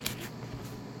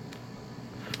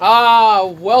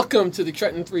Welcome to the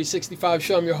Trenton 365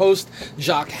 Show. I'm your host,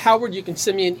 Jacques Howard. You can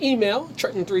send me an email,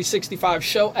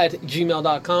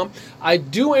 trenton365show@gmail.com. I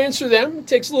do answer them. It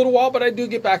takes a little while, but I do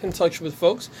get back in touch with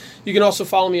folks. You can also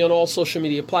follow me on all social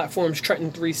media platforms,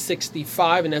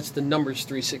 Trenton365, and that's the numbers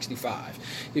 365.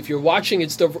 If you're watching,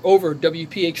 it's over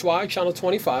WPHY, Channel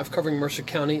 25, covering Mercer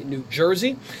County, New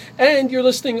Jersey. And you're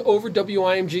listening over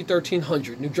WIMG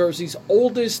 1300, New Jersey's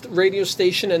oldest radio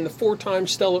station and the 4-time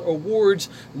Stellar Awards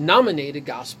nominated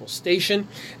gospel station.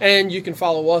 And you can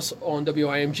follow us on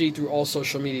WIMG through all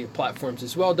social media platforms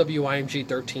as well, WIMG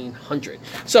 1300.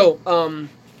 So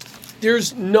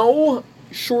there's no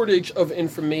shortage of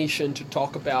information to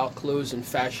talk about clothes and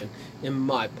fashion in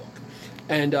my book.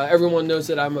 And everyone knows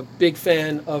that I'm a big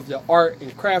fan of the art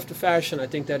and craft of fashion. I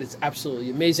think that it's absolutely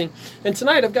amazing. And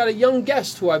tonight I've got a young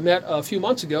guest who I met a few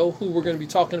months ago who we're going to be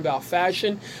talking about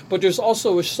fashion. But there's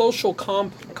also a social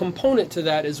component to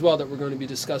that as well that we're going to be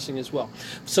discussing as well.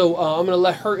 So I'm going to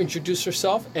let her introduce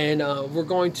herself, and we're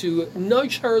going to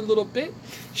nudge her a little bit.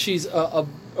 She's a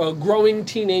growing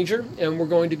teenager, and we're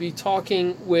going to be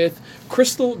talking with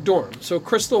Crystal Durham. So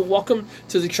Crystal, welcome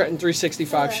to the Trenton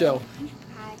 365 Show.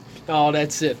 Oh,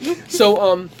 that's it.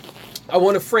 So I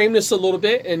want to frame this a little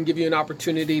bit and give you an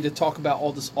opportunity to talk about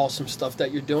all this awesome stuff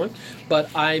that you're doing. But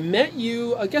I met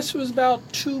you, I guess it was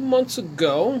about 2 months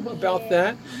ago, about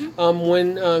that,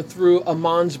 when through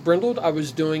Amon's Brindled, I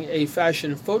was doing a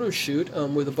fashion photo shoot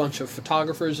with a bunch of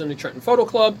photographers in the Trenton Photo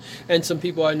Club and some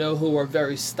people I know who are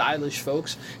very stylish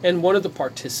folks. And one of the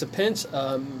participants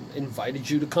invited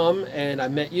you to come, and I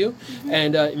met you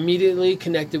and immediately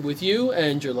connected with you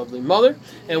and your lovely mother.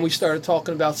 And we started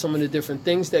talking about some of the different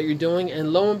things that you're doing.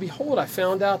 And lo and behold, I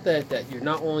found out that you're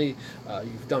not only,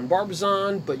 you've done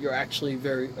Barbizon, but you're actually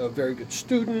a very good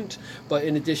student. But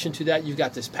in addition to that, you've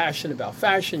got this passion about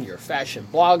fashion. You're a fashion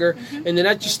blogger. And then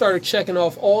I just started checking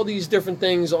off all these different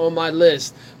things on my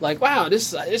list. Like, wow,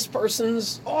 this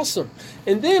person's awesome.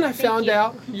 And then I found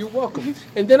out, you're welcome.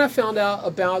 And then I found out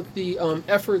about the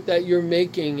effort that you're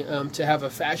making to have a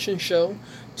fashion show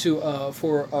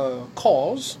for a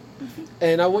cause.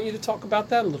 And I want you to talk about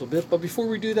that a little bit. But before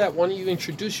we do that, why don't you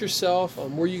introduce yourself,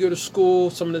 where you go to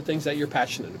school, some of the things that you're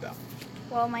passionate about.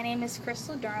 Well, my name is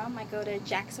Crystal Durham. I go to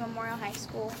Jackson Memorial High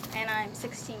School, and I'm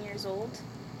 16 years old.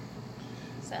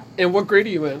 And what grade are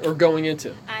you in or going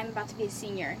into? I'm about to be a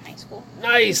senior in high school.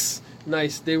 Nice.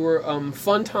 They were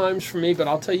fun times for me, but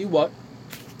I'll tell you what.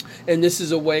 And this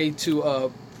is a way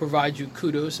to provide you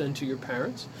kudos and to your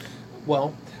parents.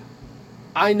 Well,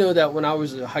 I know that when I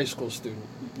was a high school student,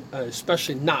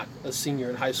 especially not a senior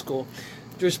in high school,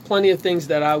 there's plenty of things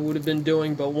that I would have been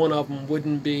doing, but one of them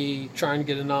wouldn't be trying to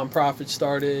get a nonprofit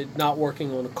started, not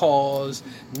working on a cause,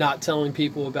 not telling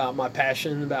people about my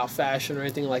passion about fashion or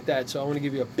anything like that. So I want to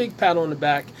give you a big pat on the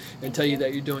back and tell you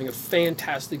that you're doing a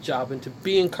fantastic job, and to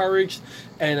be encouraged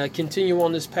and continue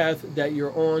on this path that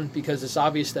you're on, because it's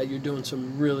obvious that you're doing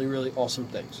some really, really awesome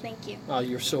things. Thank you.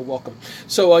 You're so welcome.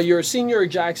 So you're a senior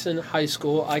at Jackson High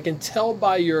School. I can tell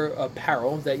by your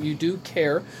apparel that you do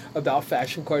care about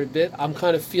fashion quite a bit. I'm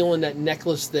kind of feeling that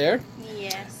necklace there.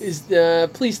 Yes.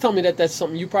 Please tell me that that's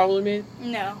something you probably made?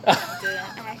 No, I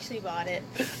didn't. I actually bought it.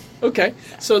 Okay,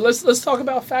 so let's talk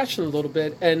about fashion a little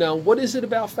bit. And what is it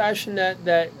about fashion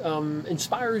that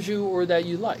inspires you or that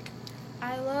you like?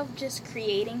 I love just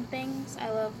creating things. I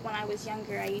love, when I was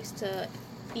younger, I used to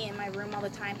be in my room all the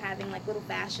time having like little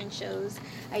fashion shows.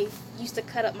 I used to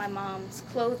cut up my mom's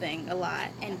clothing a lot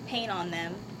and paint on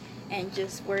them and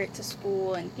just wear it to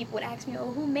school, and people would ask me, oh,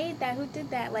 who made that? Who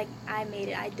did that? Like, I made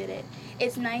it, I did it.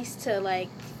 It's nice to like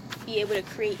be able to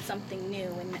create something new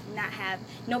and not have,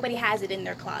 nobody has it in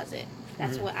their closet.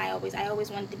 That's what I always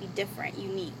wanted to be different,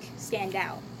 unique, stand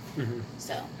out.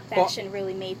 So fashion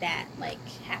really made that like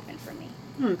happen for me.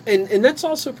 And that's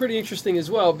also pretty interesting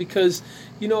as well, because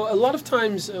a lot of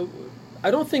times I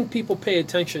don't think people pay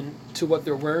attention to what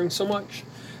they're wearing so much.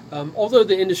 Although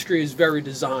the industry is very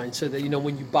designed so that,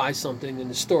 when you buy something in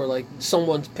the store, like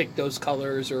someone's picked those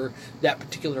colors or that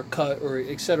particular cut or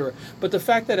etc. But the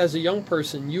fact that as a young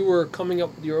person, you were coming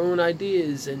up with your own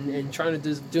ideas and trying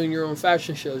to doing your own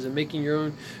fashion shows and making your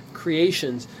own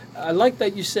creations. I like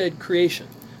that you said creation.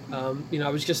 I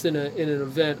was just in an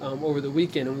event over the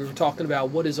weekend, and we were talking about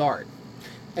what is art.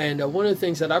 And one of the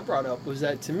things that I brought up was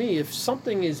that, to me, if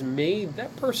something is made,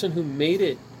 that person who made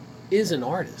it is an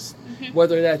artist.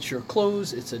 Whether that's your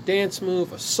clothes, it's a dance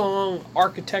move, a song,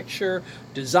 architecture,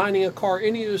 designing a car,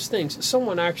 any of those things,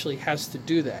 someone actually has to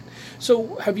do that.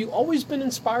 So have you always been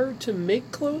inspired to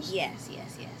make clothes? Yes,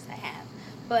 I have.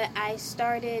 But I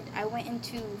went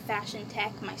into fashion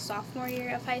tech my sophomore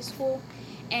year of high school,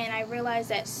 And I realized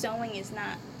that sewing is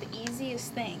not the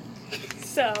easiest thing.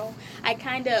 So I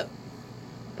kind of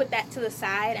put that to the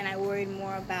side, and I worried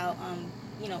more about,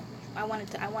 I want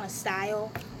to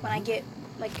style when I get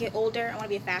older. I want to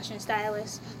be a fashion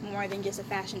stylist more than just a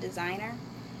fashion designer.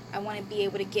 I want to be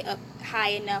able to get up high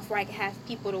enough where I can have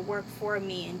people to work for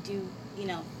me and do,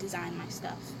 design my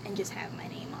stuff and just have my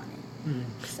name on it.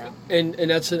 Mm. So. And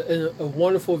that's a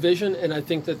wonderful vision, and I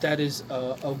think that is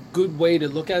a good way to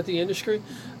look at the industry.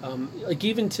 Like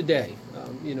even today,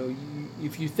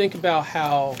 if you think about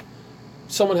how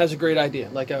someone has a great idea,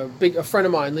 like a friend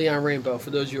of mine, Leon Rainbow,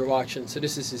 for those of you who are watching. So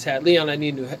this is his hat. Leon, I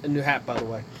need a new hat, by the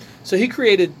way. So he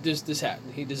created this hat.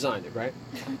 He designed it, right?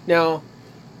 Mm-hmm. Now,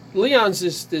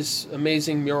 Leon's this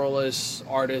amazing muralist,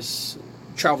 artist,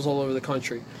 travels all over the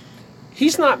country.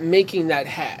 He's not making that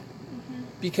hat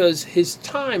because his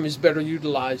time is better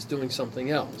utilized doing something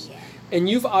else. Yeah. And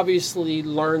you've obviously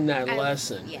learned that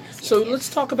lesson. Yes, so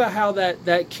let's talk about how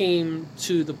that came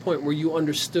to the point where you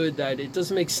understood that it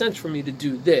doesn't make sense for me to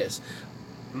do this.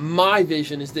 My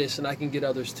vision is this, and I can get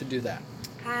others to do that.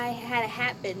 I had a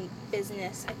hat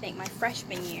business, I think, my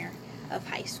freshman year of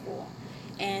high school.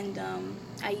 And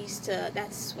I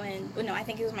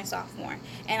think it was my sophomore.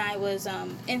 And I was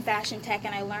in fashion tech,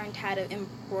 and I learned how to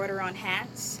embroider on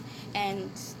hats.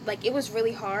 And it was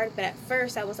really hard, but at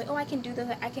first I was like, oh, I can do this.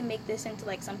 I can make this into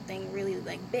something really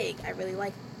big. I really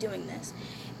like doing this.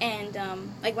 And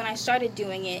when I started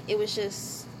doing it, it was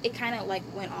just, it kind of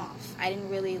went off. I didn't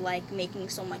really like making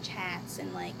so much hats,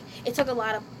 and it took a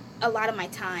lot of my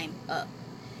time up.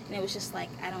 And it was just I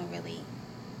didn't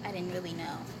really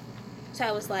know. So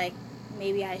I was like,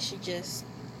 maybe I should just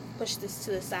push this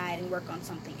to the side and work on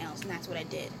something else, and that's what I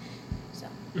did. So.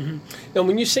 Mm-hmm. Now,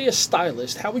 when you say a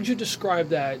stylist, how would you describe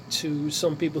that to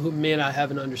some people who may not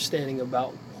have an understanding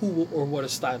about who or what a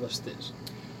stylist is?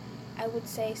 I would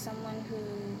say someone who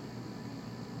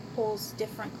pulls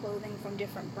different clothing from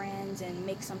different brands and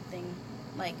makes something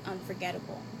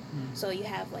unforgettable. Mm-hmm. So you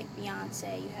have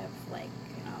Beyonce, you have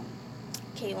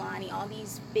Kehlani, all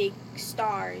these big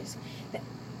stars that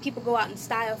people go out and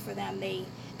style for them. They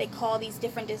call these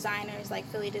different designers,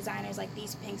 Philly designers,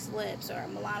 these pink slips or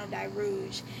Milano Di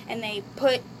Rouge, and they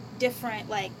put different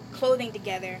clothing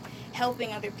together,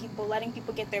 helping other people, letting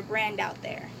people get their brand out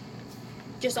there,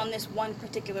 just on this one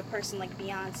particular person, like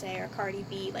Beyonce or Cardi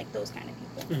B, those kind of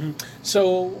people. Mm-hmm.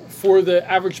 So for the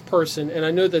average person, and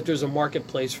I know that there's a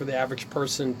marketplace for the average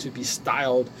person to be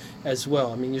styled as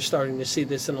well. I mean, you're starting to see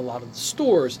this in a lot of the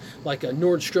stores,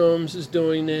 Nordstrom's is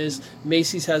doing this,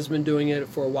 Macy's has been doing it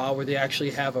for a while, where they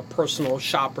actually have a personal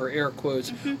shopper, air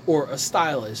quotes, mm-hmm. or a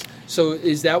stylist. So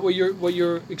is that what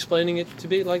you're explaining it to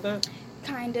be, like that?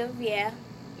 Kind of, yeah.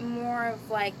 More of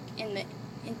in the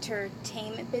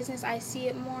entertainment business, I see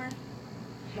it more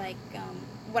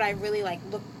what I really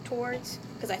look towards,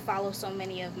 because I follow so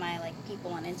many of my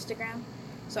people on Instagram,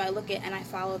 so I look at and I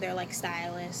follow their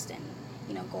stylists and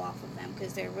go off of them,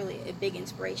 because they're really a big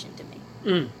inspiration to me.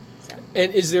 So.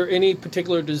 And is there any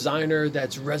particular designer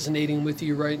that's resonating with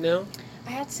you right now?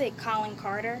 I had to say Colin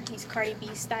Carter. He's Cardi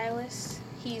B's stylist.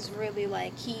 He's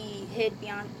really he hid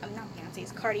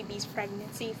Beyonce's Cardi B's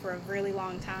pregnancy for a really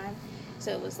long time,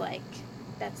 so it was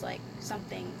that's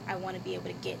something I want to be able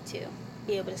to get to,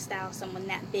 be able to style someone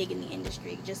that big in the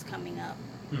industry just coming up,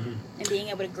 mm-hmm. and being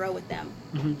able to grow with them.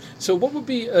 Mm-hmm. So what would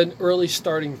be an early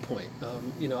starting point?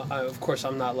 Of course,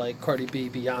 I'm not like Cardi B,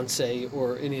 Beyonce,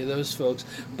 or any of those folks,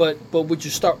 but would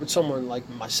you start with someone like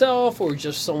myself, or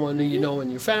just someone who you know in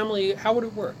your family? How would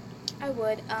it work? I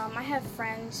would. I have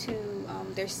friends who,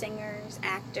 they're singers,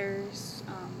 actors,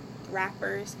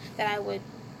 rappers, that I would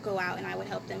go out and I would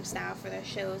help them style for their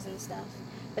shows and stuff.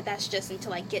 But that's just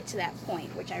until I get to that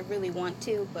point, which I really want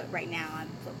to. But right now I'm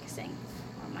focusing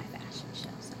on my fashion show.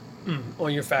 So.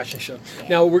 On your fashion show. Yeah.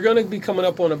 Now, we're going to be coming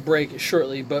up on a break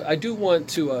shortly, but I do want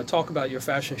to talk about your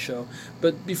fashion show.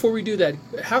 But before we do that,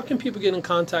 how can people get in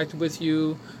contact with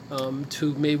you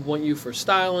to maybe want you for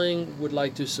styling, would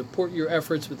like to support your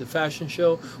efforts with the fashion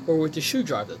show or with the shoe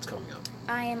drive that's coming up?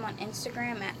 I am on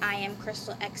Instagram at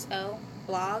IamCrystalXO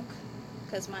blog.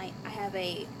 Because I'm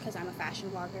a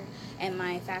fashion blogger, and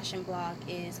my fashion blog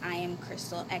is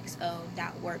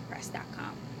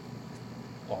iamcrystalxo.wordpress.com.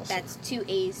 Awesome. That's 2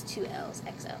 A's, 2 L's,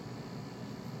 XO. All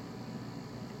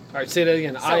right, say that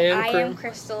again. So I am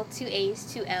Crystal, 2 A's,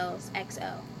 2 L's,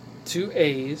 XO. 2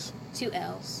 A's. 2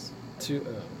 L's. 2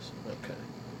 O's. Okay.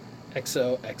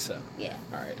 XO. Yeah.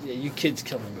 All right. Yeah, you kids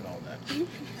kill me with all that.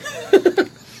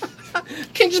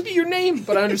 Can't just be your name,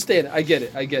 but I understand it. I get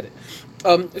it.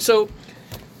 So,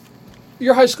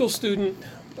 you're a high school student.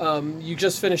 You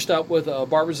just finished up with a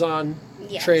Barbizon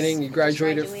Yes, training. You just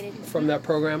graduated, graduated. from that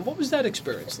program. What was that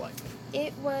experience like?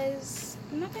 It was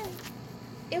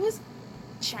it was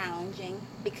challenging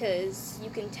because you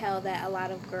can tell that a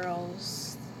lot of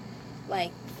girls,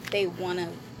 like, they want to,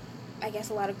 I guess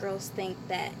a lot of girls think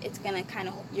that it's going to kind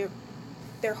of,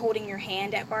 they're holding your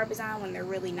hand at Barbizon when they're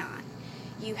really not.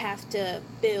 You have to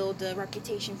build a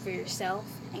reputation for yourself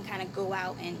and kind of go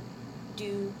out and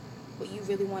do what you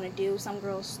really want to do. Some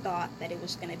girls thought that it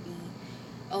was going to be,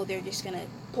 oh, they're just going to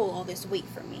pull all this weight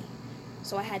from me.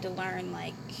 So I had to learn,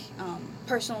 like,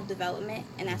 personal development,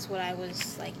 and that's what I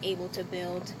was, like, able to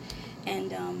build.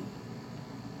 And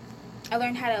I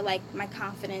learned how to, like, my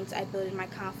confidence. I built my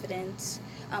confidence,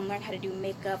 learned how to do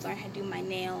makeup, learned how to do my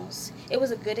nails. It was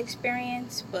a good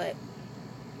experience, but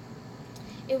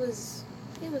it was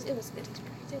a good experience.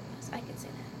 It was. I could say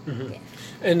that. Mm-hmm. Yeah.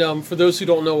 And for those who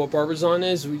don't know what Barbizon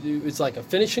is, it's like a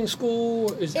finishing school.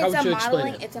 How would you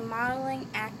explain it? It's a modeling,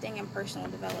 acting, and personal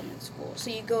development school.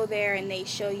 So you go there and they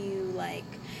show you, like,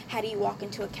 how do you walk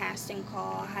into a casting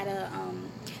call, how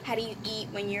do you eat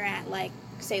when you're at, like,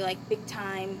 say, like, big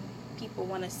time people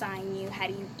want to sign you, how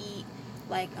do you eat,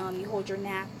 like, you hold your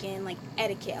napkin, like,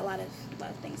 etiquette, a lot of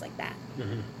things like that.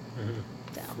 Mm-hmm. Mm-hmm.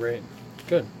 So. Great.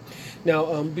 Good.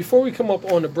 Now, before we come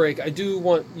up on the break, I do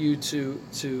want you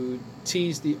to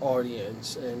tease the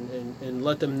audience and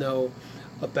let them know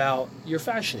about your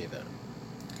fashion event.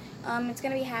 It's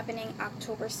going to be happening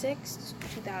October 6th,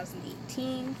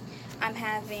 2018. I'm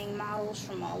having models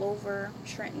from all over,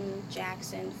 Trenton,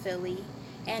 Jackson, Philly,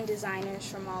 and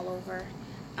designers from all over.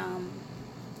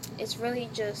 It's really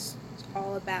just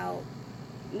all about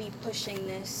me pushing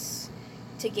this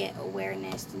to get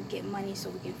awareness and get money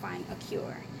so we can find a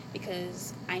cure.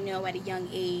 Because I know at a young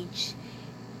age,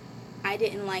 I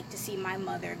didn't like to see my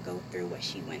mother go through what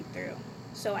she went through.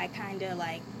 So I kind of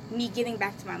like me giving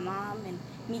back to my mom and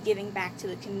me giving back to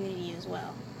the community as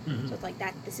well. Mm-hmm. So it's like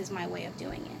that. This is my way of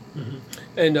doing it. Mm-hmm.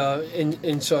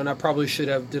 And I probably should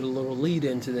have did a little lead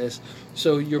into this.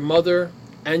 So your mother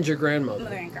and your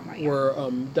grandmother were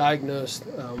diagnosed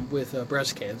with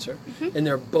breast cancer, mm-hmm. and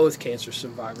they're both cancer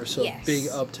survivors. So yes. Big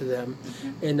up to them.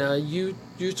 Mm-hmm. And you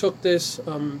took this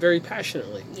very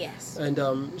passionately. Yes. And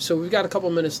so we've got a couple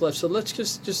minutes left. So let's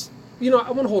just I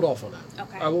want to hold off on that.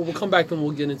 Okay. We'll come back and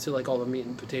we'll get into like all the meat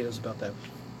and potatoes about that.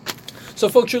 So,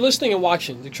 folks, you're listening and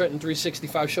watching the Trenton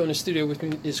 365 show. In the studio with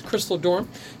me is Crystal Durham.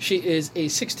 She is a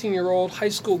 16-year-old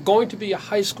going to be a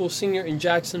high school senior in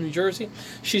Jackson, New Jersey.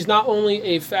 She's not only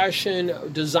a fashion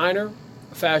designer,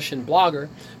 a fashion blogger,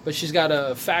 but she's got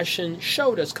a fashion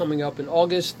show that's coming up in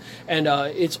August, and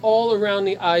it's all around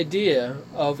the idea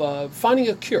of finding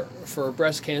a cure for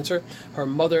breast cancer. Her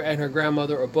mother and her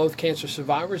grandmother are both cancer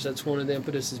survivors. That's one of the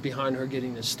impetuses behind her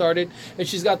getting this started. And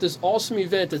she's got this awesome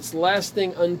event that's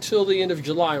lasting until the end of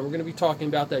July, and we're going to be talking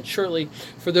about that shortly.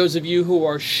 For those of you who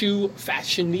are shoe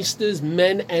fashionistas,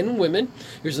 men and women,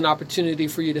 here's an opportunity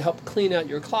for you to help clean out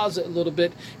your closet a little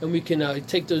bit, and we can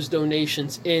take those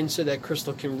donations in so that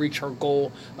Crystal can reach her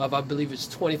goal of, I believe it's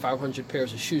 2,500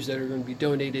 pairs of shoes that are going to be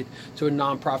donated to a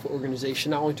nonprofit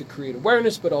organization, not only to create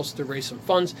awareness, but also to raise some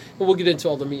funds. And we'll get into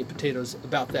all the meat and potatoes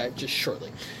about that just shortly.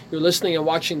 You're listening and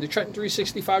watching the Trenton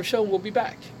 365 show, and we'll be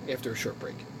back after a short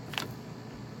break.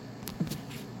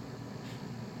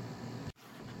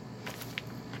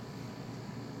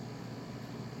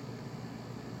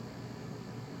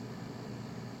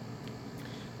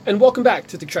 And welcome back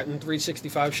to the Trenton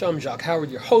 365 show. I'm Jacques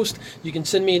Howard, your host. You can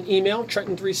send me an email,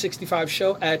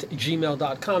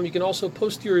 trenton365show@gmail.com. You can also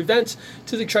post your events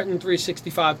to the Trenton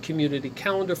 365 community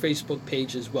calendar Facebook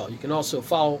page as well. You can also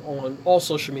follow on all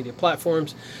social media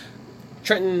platforms,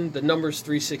 Trenton, the numbers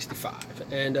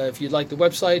 365. And if you'd like the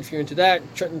website, if you're into that,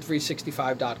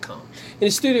 trenton365.com. In the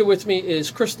studio with me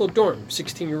is Crystal Durham,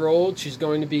 16-year-old. She's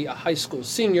going to be a high school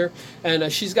senior,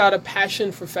 and she's got a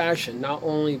passion for fashion, not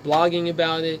only blogging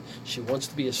about it. She wants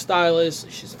to be a stylist.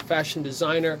 She's a fashion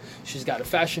designer. She's got a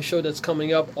fashion show that's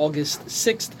coming up August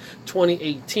 6th,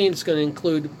 2018. It's going to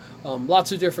include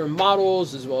lots of different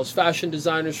models as well as fashion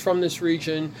designers from this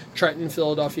region, Trenton,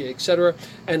 Philadelphia, etc.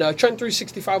 And Trenton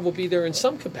 365 will be there in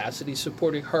some capacity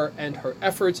supporting her and her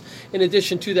efforts. In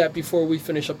addition to that, before we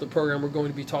finish up the program, we're going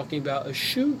to be talking about a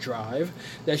shoe drive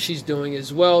that she's doing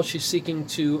as well. She's seeking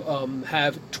to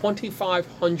have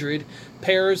 2,500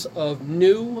 pairs of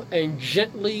new and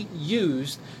gently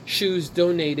used shoes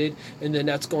donated, and then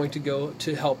that's going to go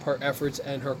to help her efforts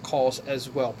and her cause as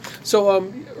well.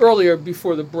 So earlier,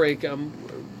 before the break,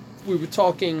 we were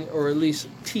talking, or at least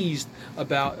teased,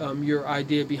 about your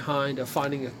idea behind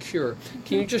finding a cure.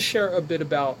 Can you just share a bit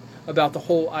about about the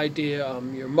whole idea,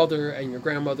 your mother and your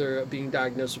grandmother being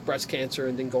diagnosed with breast cancer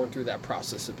and then going through that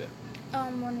process a bit.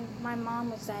 When my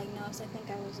mom was diagnosed, I think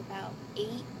I was about 8,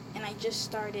 and I just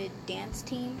started dance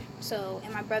team. So,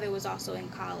 and my brother was also in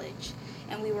college,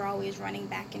 and we were always running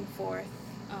back and forth.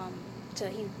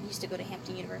 He used to go to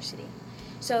Hampton University,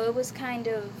 so it was kind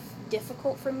of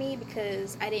difficult for me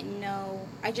because I didn't know.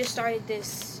 I just started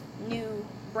this new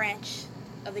branch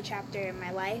of the chapter in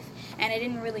my life, and I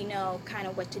didn't really know kind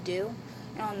of what to do.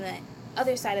 And on the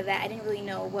other side of that, I didn't really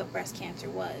know what breast cancer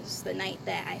was. The night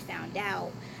that I found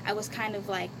out, I was kind of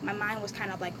like, my mind was kind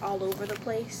of like all over the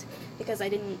place because I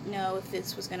didn't know if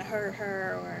this was going to hurt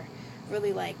her or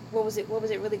really like what was it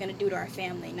really going to do to our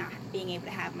family not being able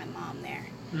to have my mom there.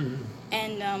 Mm-hmm.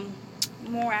 And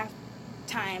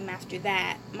time after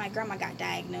that, my grandma got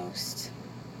diagnosed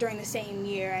during the same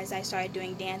year as I started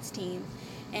doing dance team,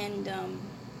 and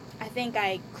I think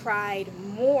I cried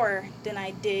more than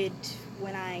I did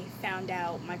when I found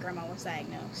out my grandma was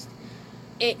diagnosed.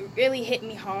 It really hit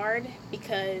me hard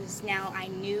because now I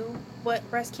knew what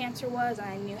breast cancer was, and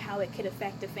I knew how it could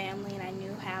affect a family, and I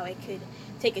knew how it could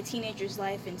take a teenager's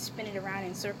life and spin it around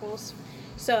in circles.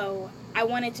 So I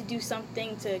wanted to do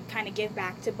something to kind of give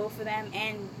back to both of them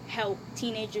and help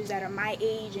teenagers that are my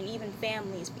age and even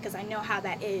families, because I know how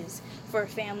that is for a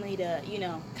family to,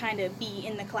 kind of be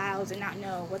in the clouds and not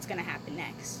know what's going to happen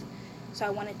next. So I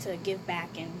wanted to give back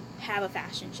and have a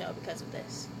fashion show because of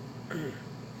this.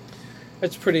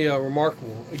 That's pretty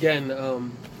remarkable.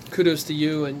 Again, kudos to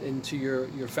you and to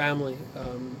your family.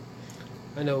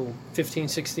 I know 15,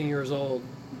 16 years old,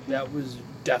 that was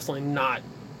definitely not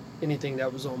anything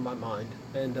that was on my mind.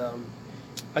 And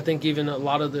I think even a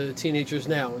lot of the teenagers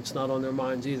now, it's not on their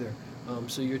minds either.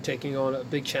 So you're taking on a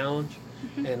big challenge,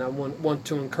 and I want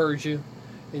to encourage you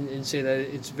and say that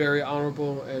it's very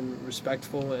honorable and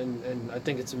respectful, and I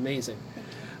think it's amazing.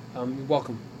 You're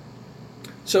welcome.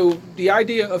 So the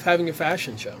idea of having a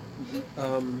fashion show,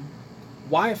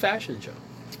 why a fashion show?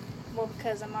 Well,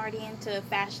 because I'm already into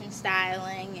fashion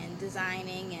styling and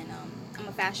designing, and I'm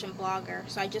a fashion blogger,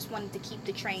 so I just wanted to keep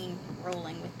the train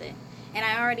rolling with it. And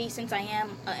I already, since I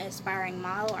am an aspiring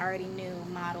model, I already knew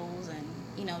models and,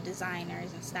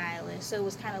 designers and stylists. So it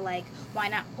was kind of like, why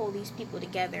not pull these people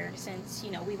together since,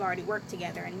 we've already worked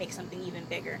together and make something even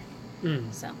bigger.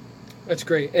 So. That's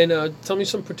great. And tell me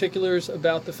some particulars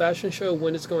about the fashion show,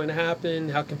 when it's going to happen,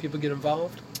 how can people get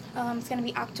involved? It's going to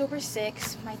be October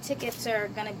 6th. My tickets are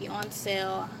going to be on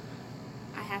sale.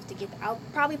 I'll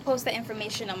probably post that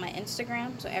information on my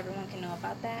Instagram so everyone can know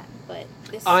about that. But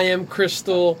I am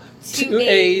Crystal, 2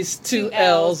 A's, 2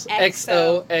 L's,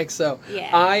 XOXO. Yeah.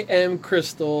 I am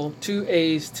Crystal, 2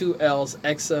 A's, 2 L's,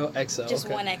 XOXO. Just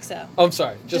one XO. Oh, I'm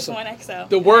sorry. Just one XO.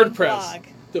 The WordPress.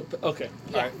 Blog. Okay.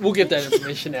 Yeah. All right. We'll get that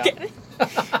information out.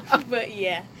 But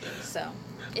yeah, so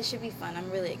it should be fun.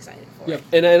 I'm really excited for it.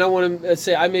 And I want to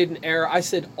say I made an error. I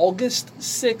said August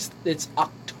 6th. It's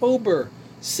October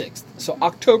 6th. So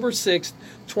October 6th,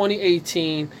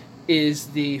 2018 is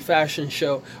the fashion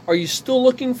show. Are you still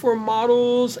looking for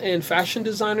models and fashion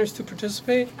designers to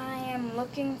participate? I am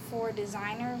looking for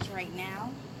designers right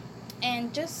now,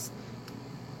 and just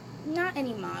not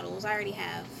any models. I already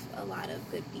have a lot of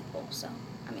good people, so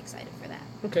I'm excited for that.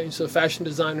 Okay, so fashion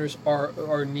designers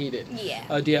are needed.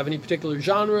 Yeah. Do you have any particular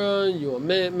genre? You want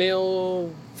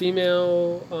male,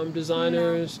 female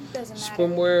designers? No, doesn't matter.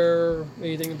 Swimwear,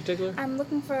 anything in particular? I'm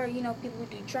looking for, people who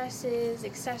do dresses,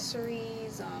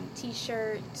 accessories,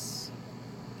 t-shirts,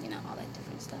 all that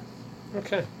different stuff.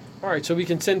 Okay. All right, so we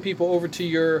can send people over to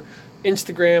your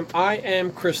Instagram. I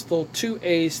am Crystal, 2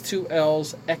 A's, 2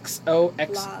 L's, XOXO.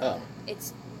 Blog.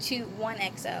 It's 1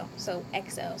 XO, so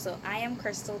XO. So I am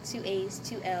Crystal, 2 A's,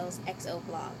 2 L's, XO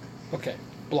blog. Okay,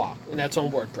 blog, and that's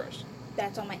on WordPress.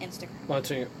 That's on my Instagram. Oh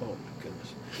my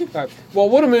goodness. All right. Well,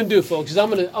 what I'm going to do, folks, is I'm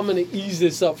going to ease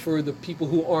this up for the people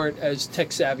who aren't as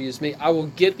tech savvy as me. I will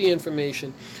get the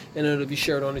information, and it'll be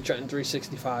shared on the Trenton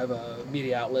 365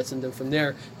 media outlets, and then from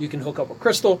there you can hook up with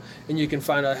Crystal, and you can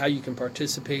find out how you can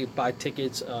participate, buy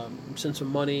tickets, send some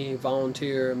money,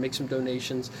 volunteer, make some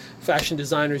donations. Fashion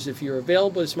designers, if you're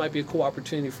available, this might be a cool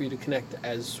opportunity for you to connect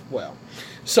as well.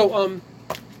 So,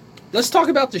 let's talk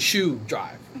about the shoe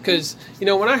drive. Because,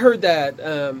 when I heard that,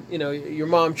 your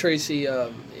mom, Tracy,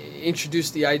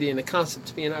 introduced the idea and the concept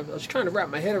to me, and I was trying to wrap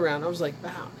my head around, I was like,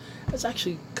 wow, that's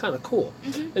actually kind of cool.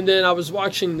 Mm-hmm. And then I was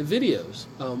watching the videos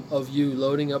of you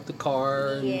loading up the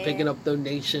car and picking up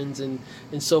donations and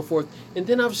so forth. And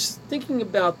then I was thinking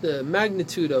about the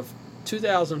magnitude of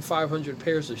 2,500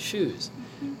 pairs of shoes.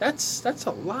 Mm-hmm. That's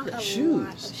a lot of shoes. A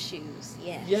lot of shoes,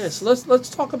 yes. Yes, let's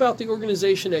talk about the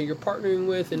organization that you're partnering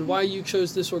with and why you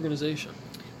chose this organization.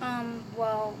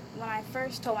 Well, when I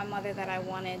first told my mother that I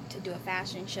wanted to do a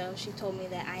fashion show, she told me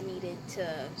that I needed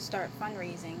to start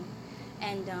fundraising.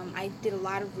 And I did a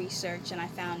lot of research, and I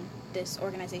found this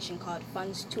organization called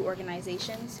Funds to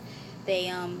Organizations.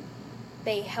 They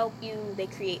help you. They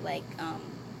create like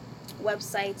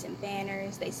websites and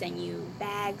banners. They send you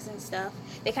bags and stuff.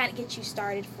 They kind of get you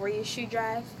started for your shoe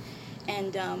drive.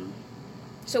 And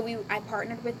so I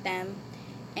partnered with them,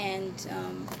 and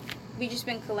we just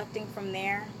been collecting from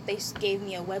there. They gave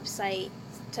me a website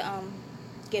to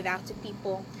give out to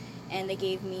people, and they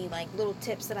gave me like little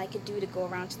tips that I could do to go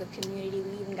around to the community.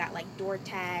 We even got like door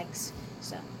tags.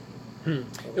 So. And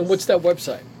what's that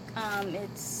website?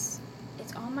 It's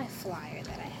on my flyer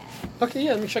that I have. Okay,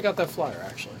 yeah, let me check out that flyer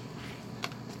actually.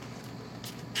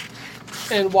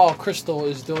 And while Crystal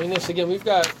is doing this, again, we've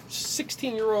got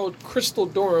 16-year-old Crystal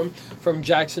Durham from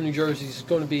Jackson, New Jersey. She's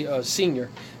going to be a senior.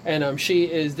 And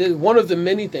she is, one of the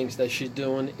many things that she's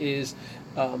doing is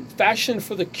Fashion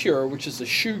for the Cure, which is a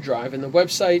shoe drive. And the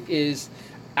website is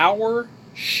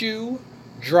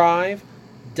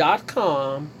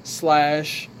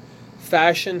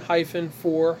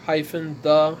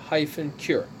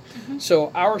ourshoedrive.com/fashion-for-the-cure. So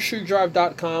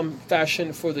ourshoedrive.com,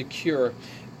 Fashion for the Cure.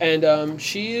 And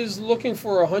she is looking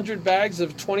for 100 bags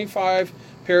of 25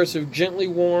 pairs of gently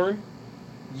worn,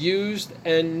 used,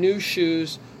 and new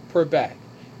shoes per bag.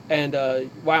 And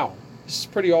wow, this is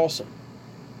pretty awesome.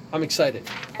 I'm excited.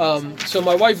 So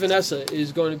my wife Vanessa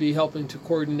is going to be helping to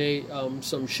coordinate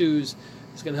some shoes.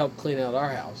 It's going to help clean out our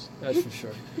house, that's for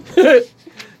sure.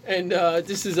 And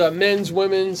this is men's,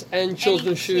 women's, and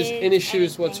children's shoes, any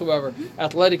shoes whatsoever.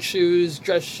 Athletic shoes,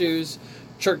 dress shoes,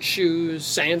 church shoes,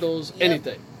 sandals,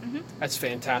 anything. That's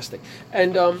fantastic.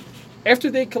 And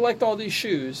after they collect all these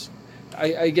shoes,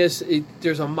 I guess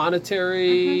there's a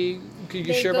monetary. Could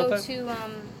you share about that?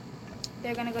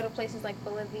 They're gonna go to places like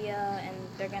Bolivia, and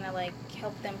they're gonna like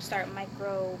help them start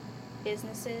micro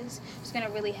businesses. It's gonna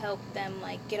really help them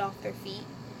like get off their feet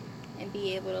and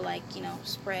be able to like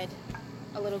spread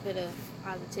a little bit of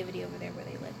positivity over there where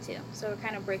they live too. So we're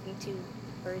kind of breaking two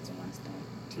birds in one stone.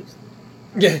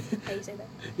 Yeah. How you say that?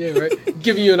 Yeah, right.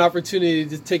 Giving you an opportunity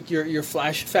to take your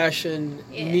flash fashion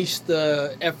niche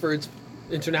efforts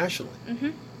internationally.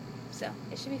 So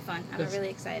it should be fun. I'm really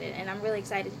excited, and I'm really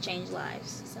excited to change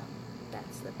lives. So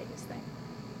that's the biggest thing.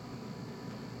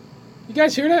 You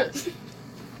guys hear that?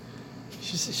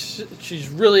 She's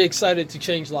really excited to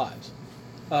change lives.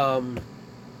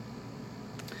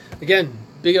 Again,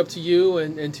 big up to you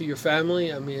and to your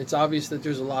family. I mean, it's obvious that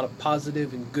there's a lot of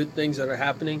positive and good things that are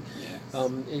happening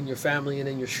in your family and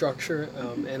in your structure.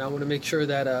 And I want to make sure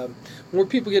that more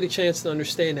people get a chance to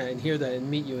understand that and hear that and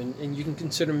meet you. And you can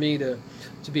consider me to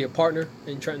be a partner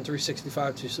in Trenton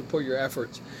 365 to support your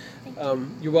efforts. Thank you.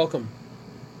 You're welcome.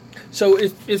 So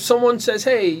if someone says,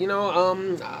 hey, I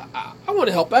want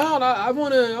to help out, I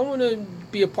want to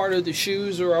be a part of the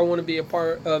shoes, or I want to be a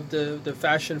part of the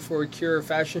Fashion for a Cure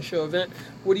fashion show event,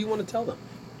 what do you want to tell them?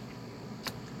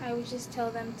 I would just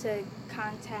tell them to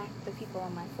contact the people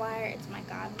on my flyer. It's my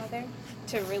godmother,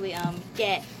 to really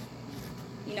get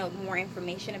more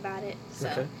information about it.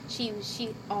 So she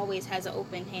always has an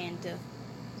open hand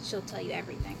she'll tell you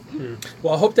everything.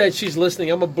 Well, I hope that she's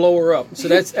listening. I'm gonna blow her up. So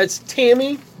that's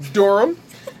Tammy Durham,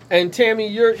 and Tammy,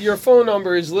 your phone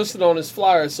number is listed on this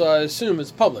flyer, so I assume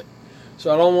it's public.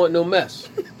 So I don't want no mess.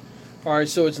 All right,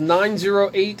 so it's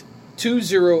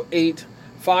 908-208-5218.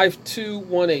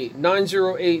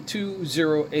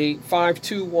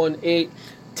 908-208-5218.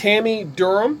 Tammy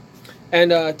Durham.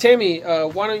 And Tammy,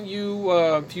 why don't you,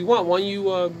 if you want,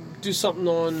 do something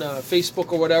on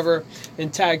Facebook or whatever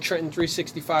and tag Trenton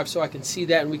 365 so I can see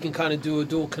that, and we can kind of do a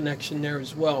dual connection there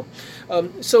as well.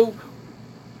 So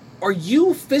are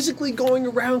you physically going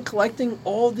around collecting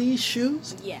all these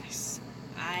shoes? Yes.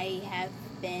 I have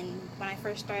been, when I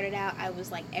first started out, I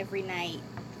was like every night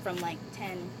from like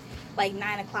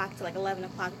 9 o'clock to like 11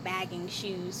 o'clock bagging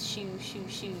shoes.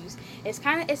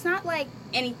 It's not like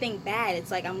anything bad. It's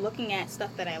like I'm looking at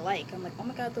stuff that I like. I'm like, oh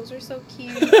my God, those are so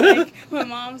cute. Like my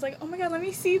mom's like, oh my God, let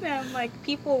me see them. Like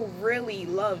people really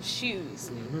love shoes.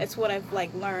 That's what I've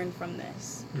like learned from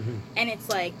this. And it's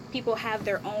like people have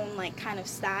their own like kind of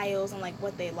styles and like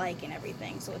what they like and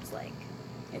everything. So it's like,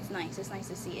 it's nice. It's nice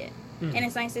to see it. And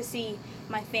it's nice to see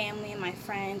my family and my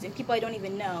friends and people I don't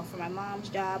even know, from my mom's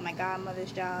job, my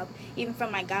godmother's job, even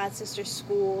from my god sister's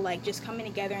school, like just coming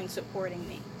together and supporting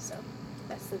me. So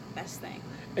that's the best thing.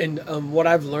 And what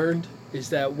I've learned is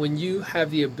that when you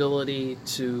have the ability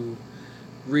to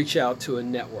reach out to a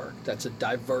network that's a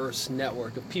diverse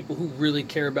network of people who really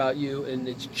care about you and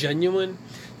it's genuine,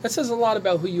 that says a lot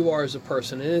about who you are as a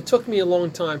person. And it took me a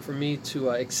long time for me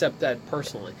to accept that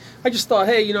personally. I just thought,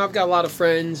 hey, I've got a lot of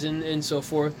friends and so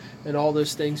forth and all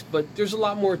those things, but there's a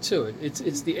lot more to it.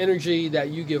 It's the energy that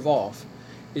you give off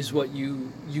is what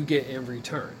you get in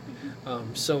return.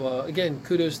 So again,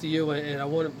 kudos to you, and I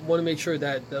want to make sure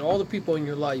that all the people in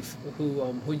your life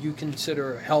who you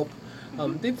consider help,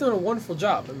 they've done a wonderful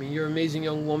job. I mean, you're an amazing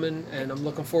young woman, and I'm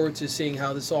looking forward to seeing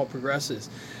how this all progresses.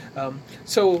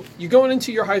 So you're going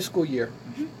into your high school year.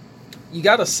 You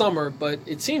got a summer, but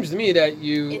it seems to me that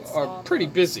you are pretty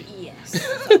busy. Yes.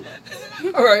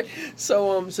 All right.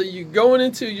 So you're going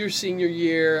into your senior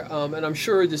year, and I'm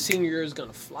sure the senior year is going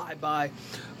to fly by.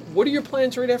 What are your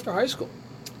plans right after high school?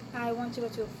 I want to go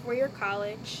to a 4-year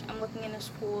college. I'm looking into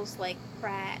schools like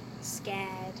Pratt,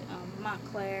 SCAD,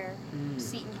 Montclair,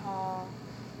 Seton Hall,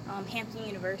 Hampton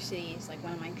University is like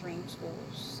one of my dream schools.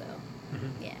 So,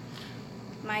 yeah.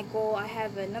 My goal, I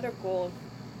have another goal.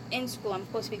 In school, I'm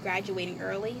supposed to be graduating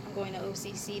early. I'm going to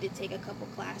OCC to take a couple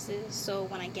classes. So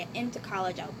when I get into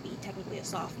college, I'll be technically a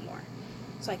sophomore.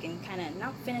 So I can kind of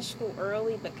not finish school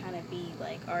early, but kind of be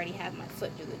like already have my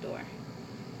foot through the door.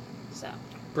 So.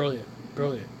 Brilliant.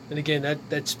 And again,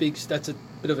 that's a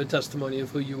bit of a testimony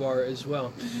of who you are as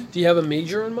well. Do you have a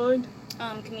major in mind?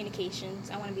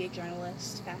 Communications. I want to be a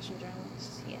journalist, fashion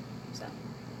journalist. Yeah. So.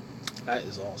 That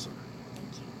is awesome.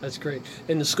 Thank you. That's great.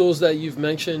 In the schools that you've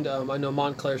mentioned, I know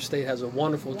Montclair State has a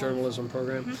wonderful journalism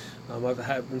program.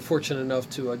 I've been fortunate enough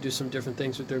to do some different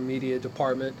things with their media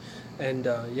department. And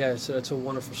so that's a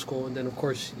wonderful school. And then, of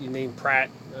course, you named Pratt,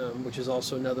 which is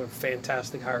also another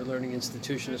fantastic higher learning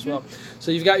institution as well.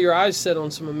 So you've got your eyes set on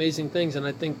some amazing things. And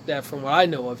I think that from what I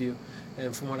know of you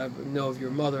and from what I know of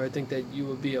your mother, I think that you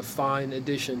would be a fine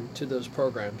addition to those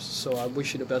programs. So I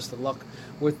wish you the best of luck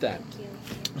with that. Thank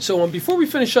you. So before we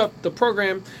finish up the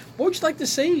program, what would you like to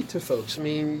say to folks? I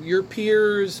mean, your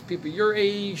peers, people your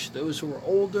age, those who are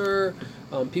older,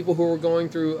 people who are going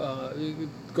through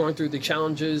the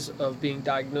challenges of being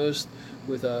diagnosed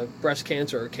with breast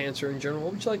cancer or cancer in general.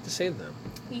 What would you like to say to them?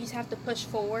 You just have to push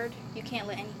forward. You can't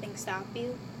let anything stop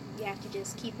you. You have to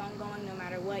just keep on going no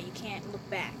matter what. You can't look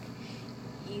back.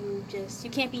 You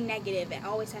can't be negative. It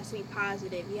always has to be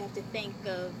positive. You have to think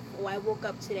of, I woke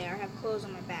up today, or I have clothes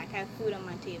on my back, I have food on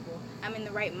my table, I'm in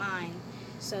the right mind.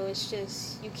 So it's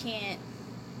just,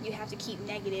 you have to keep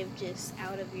negative just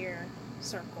out of your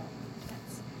circle.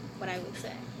 That's what I would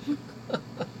say.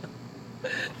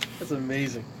 That's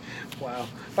amazing. Wow.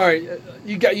 All right,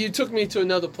 you took me to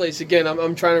another place. Again,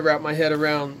 I'm trying to wrap my head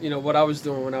around, what I was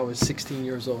doing when I was 16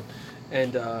 years old.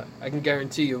 And I can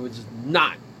guarantee you it was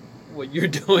not what you're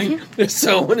doing.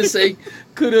 So I want to say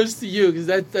kudos to you, because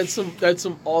that's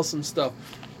some awesome stuff.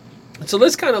 So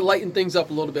let's kind of lighten things up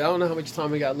a little bit. I don't know how much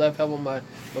time we got left. How about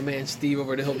my man Steve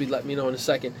over there? He'll be letting me know in a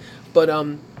second. But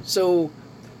so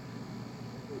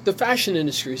the fashion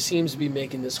industry seems to be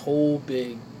making this whole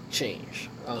big change.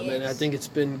 And I think it's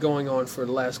been going on for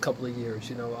the last couple of years.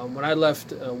 When I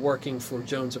left working for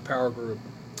Jones Apparel Group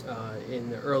in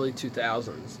the early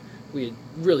 2000s, we had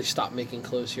really stopped making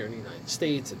clothes here in the United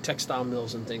States. The textile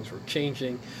mills and things were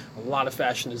changing. A lot of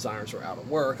fashion designers were out of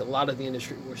work. A lot of the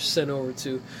industry was sent over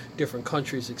to different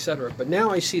countries, etc. But now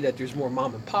I see that there's more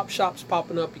mom and pop shops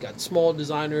popping up. You got small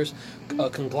designers,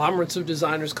 conglomerates of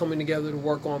designers coming together to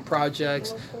work on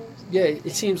projects. Yeah,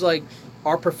 it seems like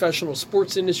our professional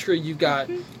sports industry, you've got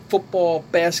football,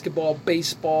 basketball,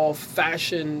 baseball,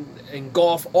 fashion, and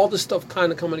golf, all this stuff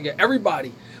kind of coming together.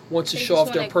 Everybody wants to show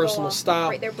off their personal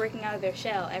style. They're breaking out of their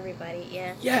shell, everybody,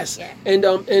 yeah. Yes, yeah. And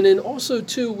then also,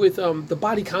 too, with the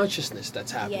body consciousness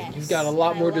that's happening. Yes. You've got a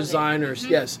lot more designers,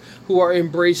 who are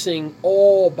embracing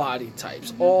all body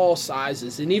types, all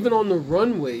sizes, and even on the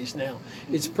runways now,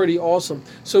 it's pretty awesome.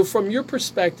 So from your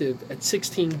perspective, at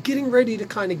 16, getting ready to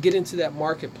kind of get into that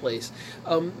marketplace,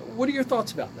 what are your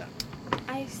thoughts about that?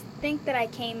 I think that I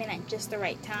came in at just the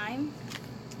right time,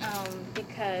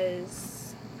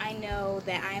 because I know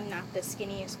that I'm not the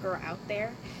skinniest girl out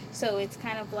there. So it's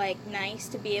kind of like nice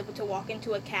to be able to walk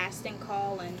into a casting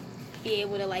call and be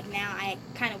able to now I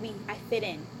fit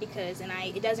in, because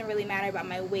it doesn't really matter about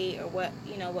my weight or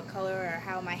what color or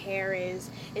how my hair is.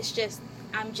 It's just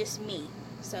I'm just me.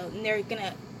 So they're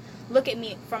gonna look at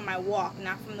me from my walk,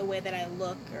 not from the way that I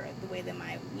look or the way that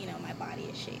my body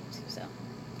is shaped. So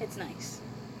it's nice.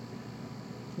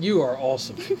 You are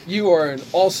awesome. You are an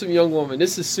awesome young woman.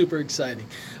 This is super exciting.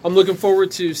 I'm looking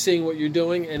forward to seeing what you're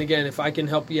doing. And again, if I can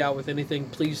help you out with anything,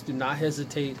 please do not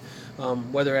hesitate,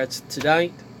 whether that's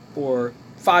tonight or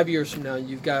 5 years from now,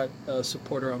 you've got a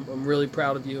supporter. I'm really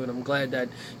proud of you, and I'm glad that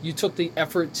you took the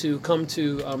effort to come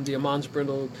to the Amons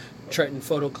Brindle Trenton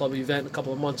Photo Club event a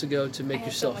couple of months ago to make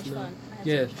yourself known.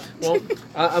 Yeah, well,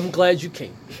 I'm glad you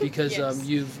came because Yes.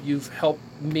 you've helped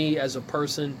me as a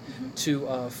person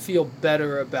to feel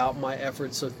better about my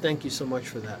efforts. So thank you so much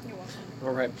for that. You're welcome.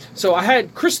 All right. So I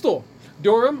had Crystal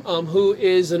Durham, who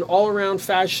is an all-around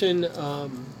fashion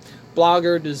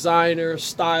blogger, designer,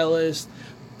 stylist,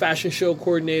 fashion show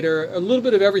coordinator, a little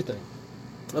bit of everything.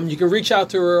 You can reach out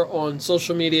to her on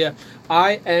social media.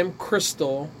 I am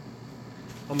Crystal.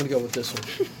 I'm going to go with this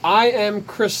one. I am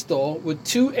Crystal with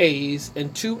 2 A's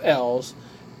and 2 L's,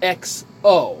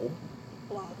 XO,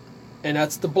 Blog. and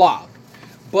that's the blog.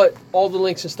 But all the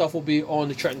links and stuff will be on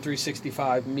the Trenton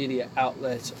 365 media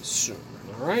outlets soon.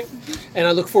 All right? And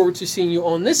I look forward to seeing you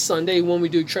on this Sunday when we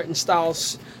do Trenton Style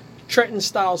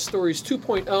Stories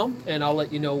 2.0, and I'll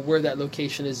let you know where that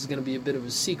location is. It's going to be a bit of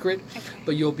a secret,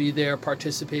 but you'll be there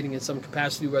participating in some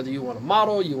capacity, whether you want to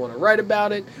model, you want to write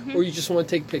about it, or you just want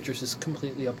to take pictures. It's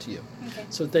completely up to you. Okay.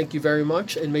 So thank you very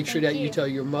much, and make sure that you tell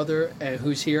your mother, and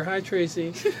who's here, hi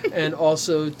Tracy, and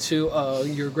also to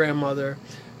your grandmother,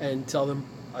 and tell them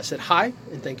I said hi,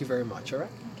 and thank you very much, all right?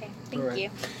 Thank you.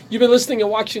 You've been listening and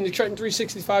watching the Trenton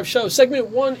 365 show. Segment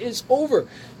 1 is over.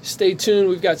 Stay tuned.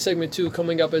 We've got segment 2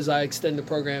 coming up as I extend the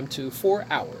program to 2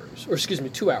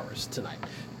 hours tonight.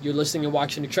 You're listening and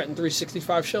watching the Trenton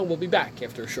 365 show, and we'll be back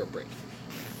after a short break.